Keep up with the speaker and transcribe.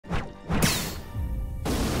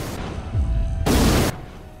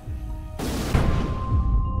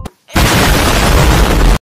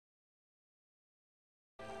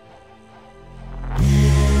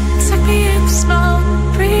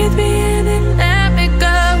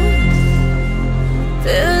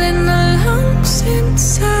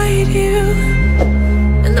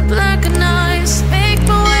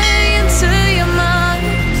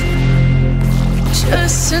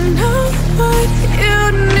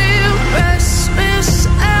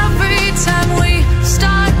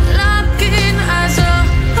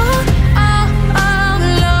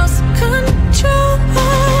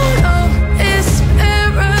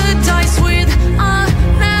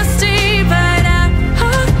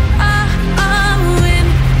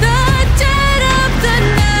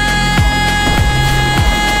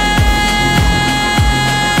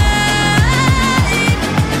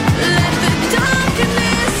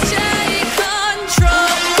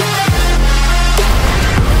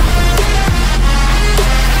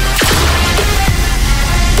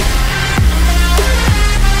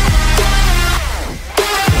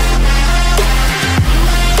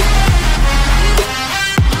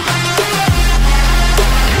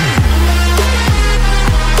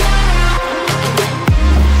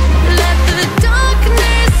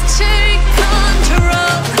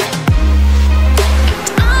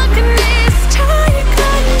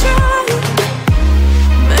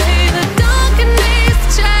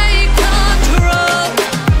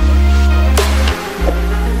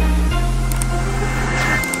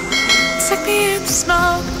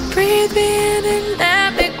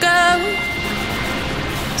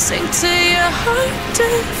it hard to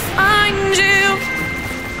find you.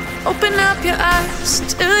 Open up your eyes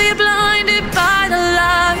till you're blinded by the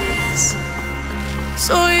lies,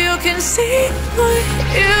 so you can see what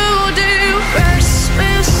you do.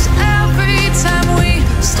 Christmas every time we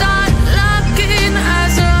start locking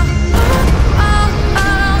as a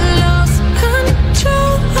lost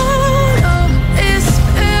control. Oh, it's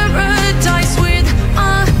paradise with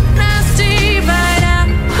honesty, but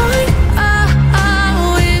I'm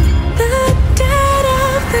in the dead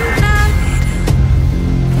of the night.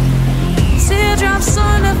 Teardrops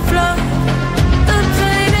on the floor. The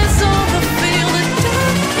pain is over. Feel the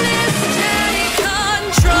darkness take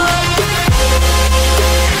control.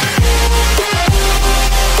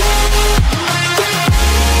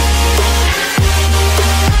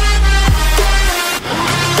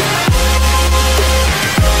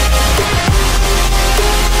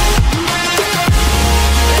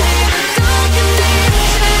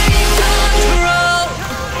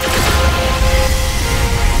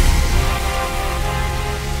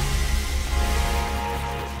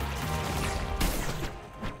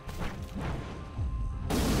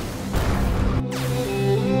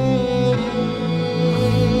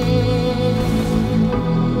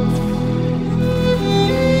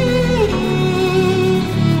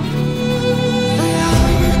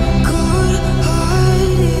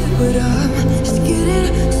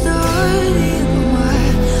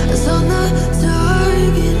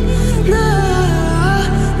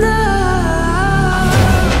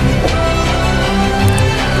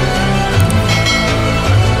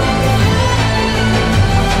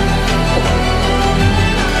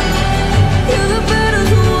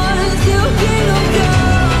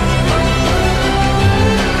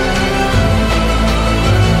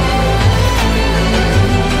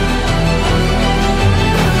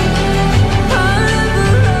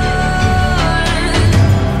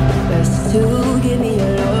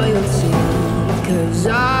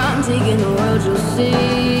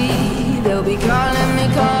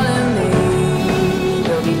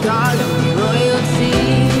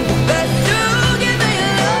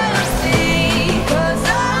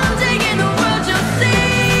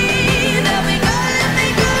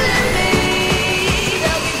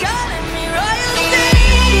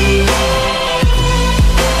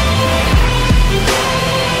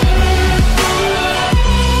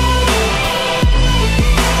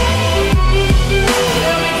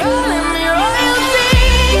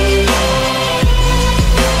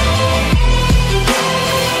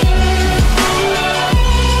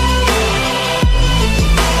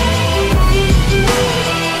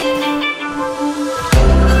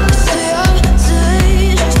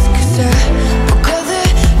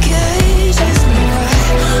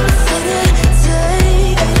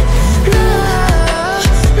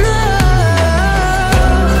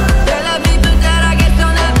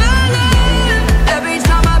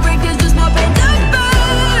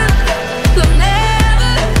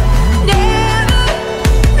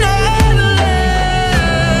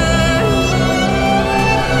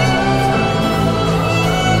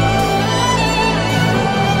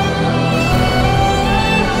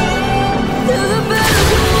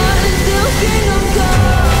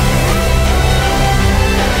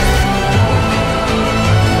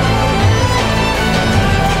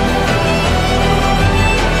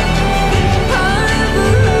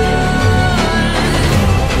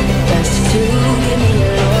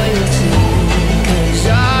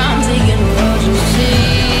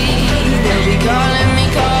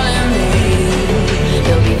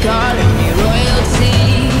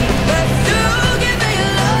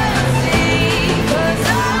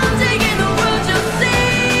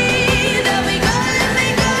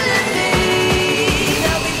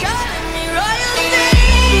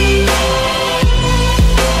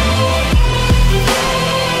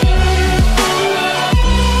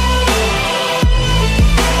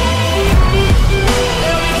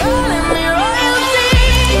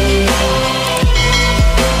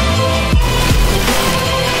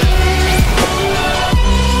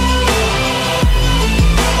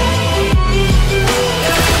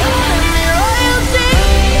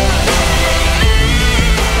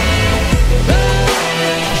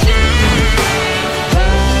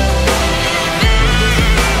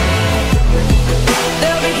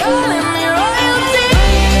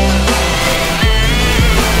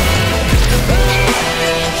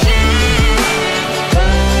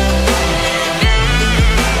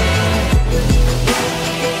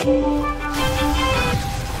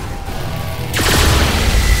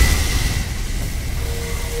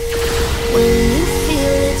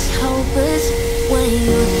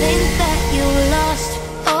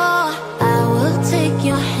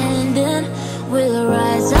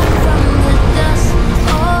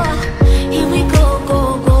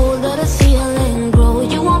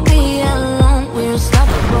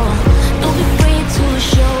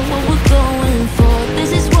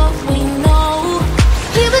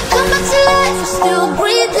 you still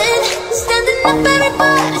breathing? Standing up,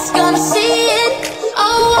 everybody's gonna see it.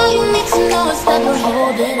 Oh, all you need to know is that we're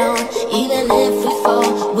holding on, even